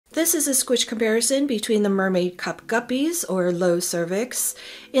This is a Squish comparison between the Mermaid Cup Guppies, or low cervix,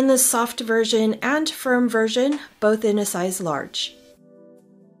 in the soft version and firm version, both in a size large.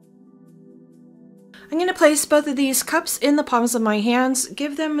 I'm going to place both of these cups in the palms of my hands,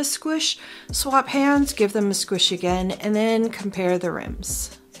 give them a squish, swap hands, give them a squish again, and then compare the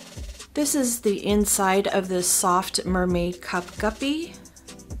rims. This is the inside of this soft Mermaid Cup Guppy,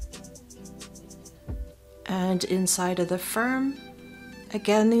 and inside of the firm.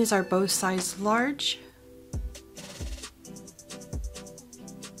 Again, these are both size large.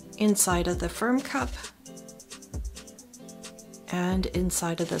 Inside of the firm cup and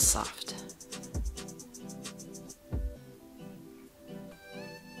inside of the soft.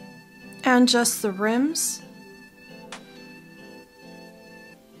 And just the rims.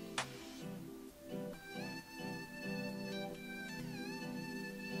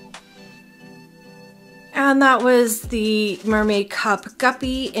 And that was the Mermaid Cup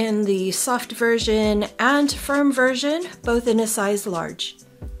Guppy in the soft version and firm version, both in a size large.